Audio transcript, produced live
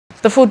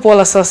The Football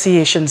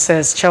Association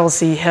says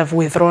Chelsea have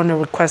withdrawn a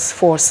request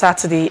for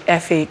Saturday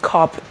FA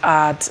Cup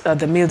at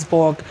the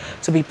Middlesbrough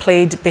to be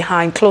played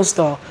behind closed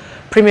door.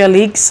 Premier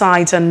League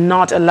sides are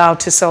not allowed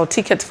to sell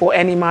tickets for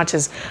any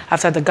matches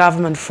after the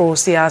government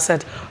froze the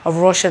asset of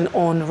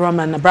Russian-owned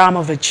Roman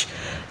Abramovich.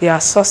 The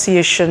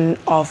association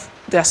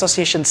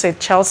said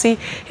Chelsea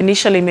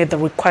initially made the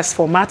request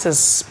for matters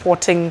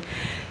sporting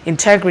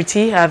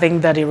integrity,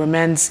 adding that it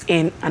remains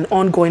in an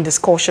ongoing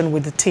discussion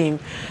with the team,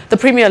 the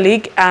Premier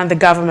League and the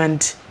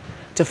government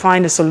to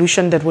find a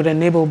solution that would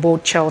enable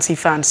both Chelsea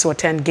fans to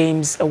attend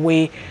games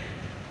away,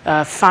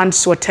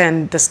 fans to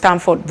attend the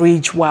Stamford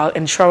Bridge while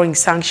ensuring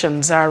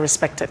sanctions are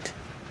respected.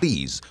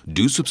 Please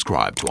do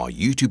subscribe to our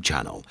YouTube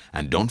channel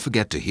and don't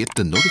forget to hit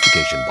the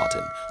notification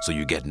button so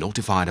you get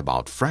notified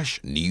about fresh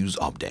news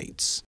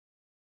updates.